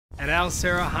At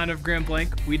Serra Honda of Grand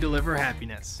Blanc, we deliver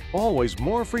happiness. Always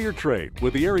more for your trade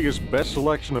with the area's best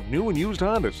selection of new and used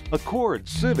Hondas. Accord,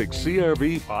 Civic,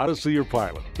 CR-V, Odyssey, or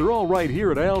Pilot. They're all right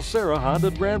here at Serra Honda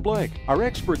of Grand Blanc. Our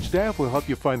expert staff will help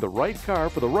you find the right car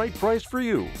for the right price for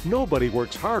you. Nobody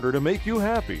works harder to make you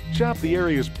happy. Shop the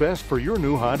area's best for your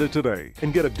new Honda today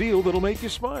and get a deal that'll make you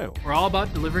smile. We're all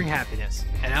about delivering happiness.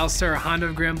 At Serra Honda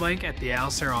of Grand Blanc at the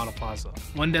Serra Auto Plaza.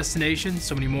 One destination,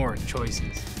 so many more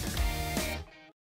choices.